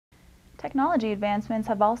Technology advancements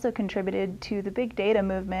have also contributed to the big data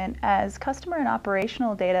movement, as customer and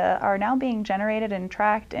operational data are now being generated and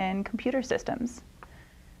tracked in computer systems.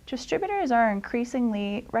 Distributors are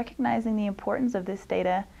increasingly recognizing the importance of this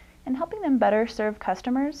data and helping them better serve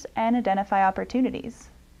customers and identify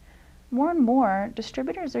opportunities. More and more,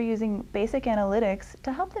 distributors are using basic analytics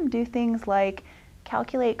to help them do things like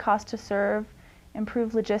calculate cost to serve,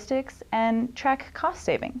 improve logistics, and track cost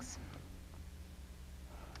savings.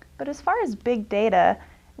 But as far as big data,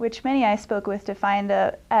 which many I spoke with defined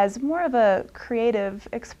as more of a creative,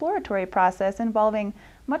 exploratory process involving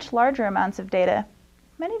much larger amounts of data,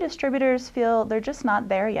 many distributors feel they're just not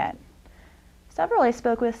there yet. Several I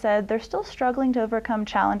spoke with said they're still struggling to overcome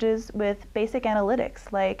challenges with basic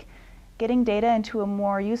analytics, like getting data into a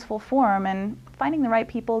more useful form and finding the right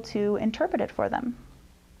people to interpret it for them.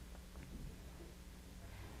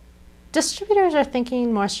 Distributors are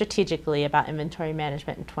thinking more strategically about inventory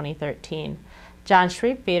management in 2013. John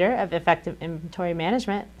Schriepfeder of Effective Inventory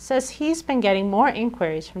Management says he's been getting more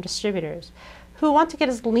inquiries from distributors who want to get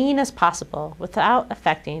as lean as possible without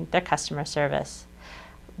affecting their customer service.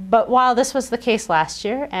 But while this was the case last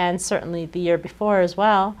year, and certainly the year before as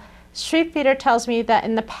well, Schriepfeder tells me that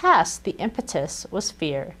in the past the impetus was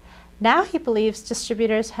fear. Now he believes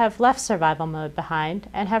distributors have left survival mode behind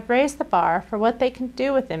and have raised the bar for what they can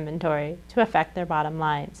do with inventory to affect their bottom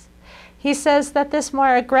lines. He says that this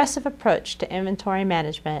more aggressive approach to inventory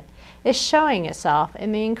management is showing itself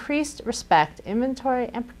in the increased respect inventory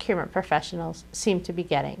and procurement professionals seem to be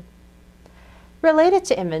getting. Related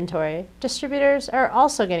to inventory, distributors are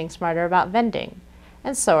also getting smarter about vending,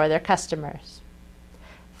 and so are their customers.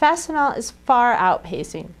 Fastenal is far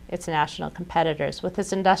outpacing its national competitors with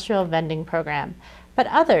its industrial vending program, but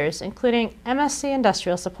others, including MSC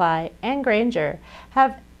Industrial Supply and Grainger,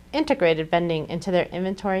 have integrated vending into their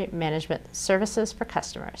inventory management services for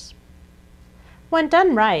customers. When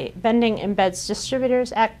done right, vending embeds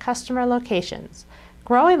distributors at customer locations,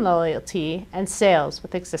 growing loyalty and sales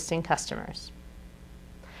with existing customers.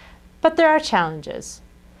 But there are challenges.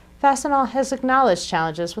 Fastenal has acknowledged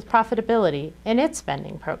challenges with profitability in its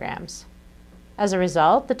vending programs. As a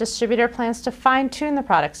result, the distributor plans to fine-tune the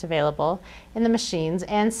products available in the machines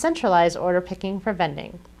and centralize order picking for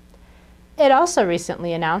vending. It also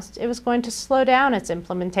recently announced it was going to slow down its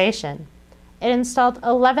implementation. It installed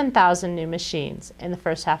 11,000 new machines in the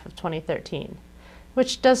first half of 2013,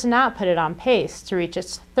 which does not put it on pace to reach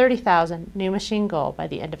its 30,000 new machine goal by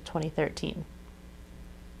the end of 2013.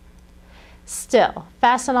 Still,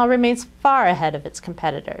 Fastenal remains far ahead of its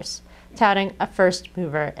competitors, touting a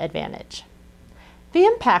first-mover advantage. The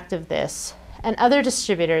impact of this and other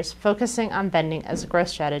distributors focusing on vending as a growth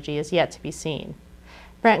strategy is yet to be seen.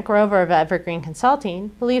 Brent Grover of Evergreen Consulting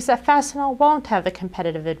believes that Fastenal won't have the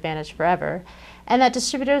competitive advantage forever, and that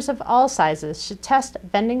distributors of all sizes should test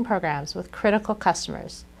vending programs with critical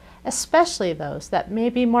customers, especially those that may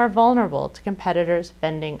be more vulnerable to competitors'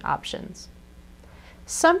 vending options.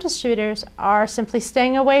 Some distributors are simply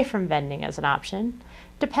staying away from vending as an option,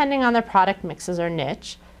 depending on their product mixes or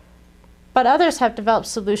niche, but others have developed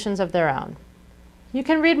solutions of their own. You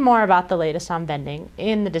can read more about the latest on vending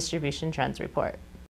in the Distribution Trends Report.